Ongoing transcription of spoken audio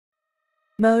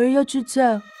马儿要吃草。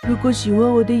如果喜欢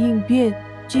我的影片，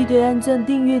记得按赞、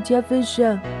订阅、加分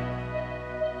享。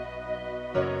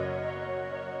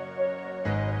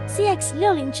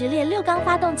CX-60直列6缸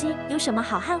发动机有什么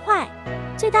好和坏？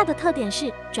最大的特点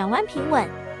是转弯平稳。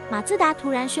马自达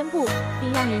突然宣布，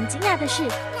并让人惊讶的是，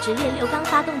直列6缸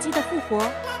发动机的复活。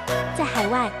在海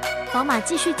外，宝马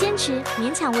继续坚持，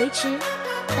勉强维持。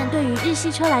但对于日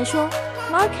系车来说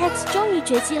 ，Mark X终于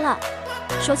绝迹了。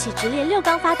说起直列6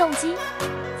缸发动机，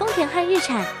丰田和日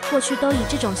产过去都以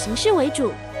这种形式为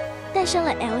主，诞生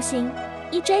了 L 型、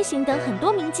EJ 型等很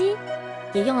多名机，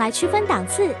也用来区分档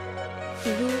次。比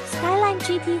如 Skyline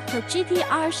GT 和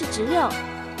GT-R 是直6，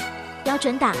标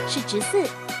准档是直4。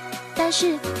但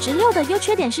是直6的优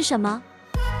缺点是什么？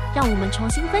让我们重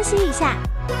新分析一下。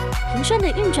平顺的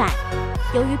运转，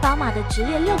由于宝马的直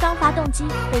列6缸发动机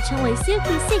被称为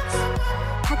Silky，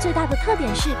 它最大的特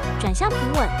点是转向平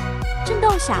稳，震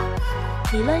动小。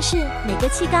理论是每个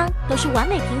气缸都是完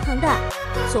美平衡的，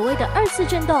所谓的二次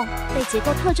振动被结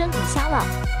构特征抵消了。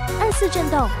二次振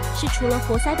动是除了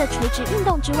活塞的垂直运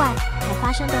动之外还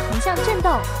发生的横向振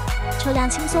动，车辆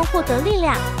轻松获得力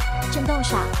量。震动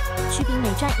少，曲柄每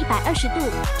转120度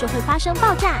就会发生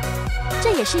爆炸，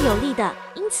这也是有利的，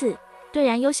因此对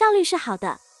燃油效率是好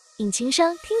的。引擎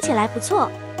声听起来不错，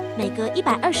每隔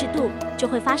120度就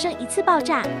会发生一次爆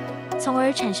炸，从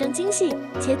而产生精细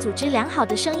且组织良好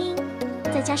的声音。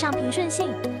再加上平顺性，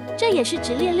这也是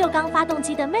直列6缸发动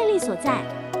机的魅力所在。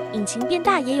引擎变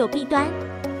大也有弊端，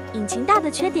引擎大的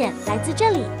缺点来自这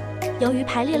里，由于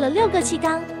排列了6个气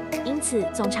缸，因此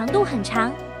总长度很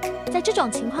长。在这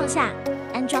种情况下，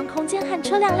安装空间和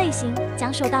车辆类型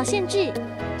将受到限制。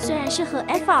虽然适合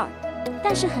FR，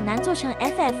 但是很难做成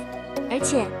FF， 而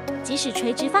且即使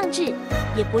垂直放置，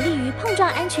也不利于碰撞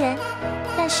安全。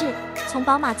但是从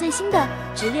宝马最新的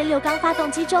直列6缸发动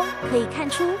机中可以看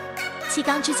出，气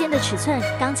缸之间的尺寸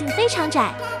缸径非常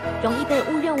窄，容易被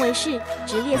误认为是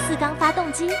直列4缸发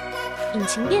动机。引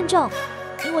擎变重，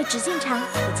因为直径长，体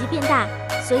积变大，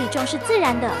所以重是自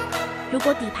然的。如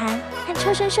果底盘和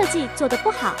车身设计做得不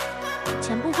好，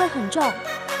前部会很重，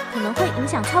可能会影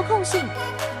响操控性，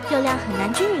热量很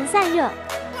难均匀散热。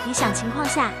理想情况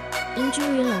下，应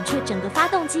均匀冷却整个发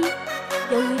动机。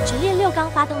由于直列6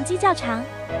缸发动机较长，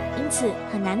因此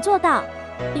很难做到，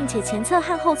并且前侧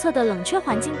和后侧的冷却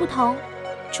环境不同。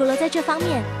除了在这方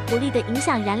面不利的影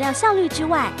响燃料效率之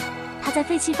外，它在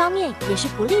废气方面也是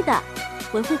不利的，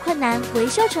维护困难，维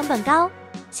修成本高。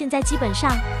现在基本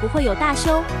上不会有大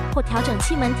修或调整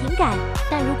气门停改，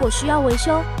但如果需要维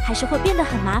修，还是会变得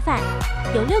很麻烦。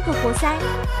有6个活塞，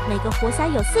每个活塞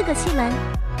有4个气门，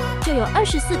就有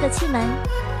24个气门，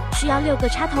需要6个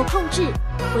插头控制。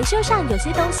维修上有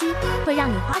些东西会让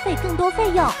你花费更多费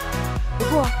用。不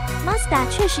过 Mazda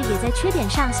确实也在缺点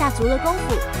上下足了功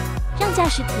夫，让驾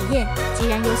驶体验及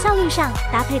燃油效率上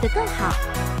搭配得更好。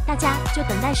大家就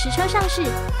等待实车上市，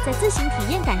再自行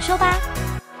体验感受吧。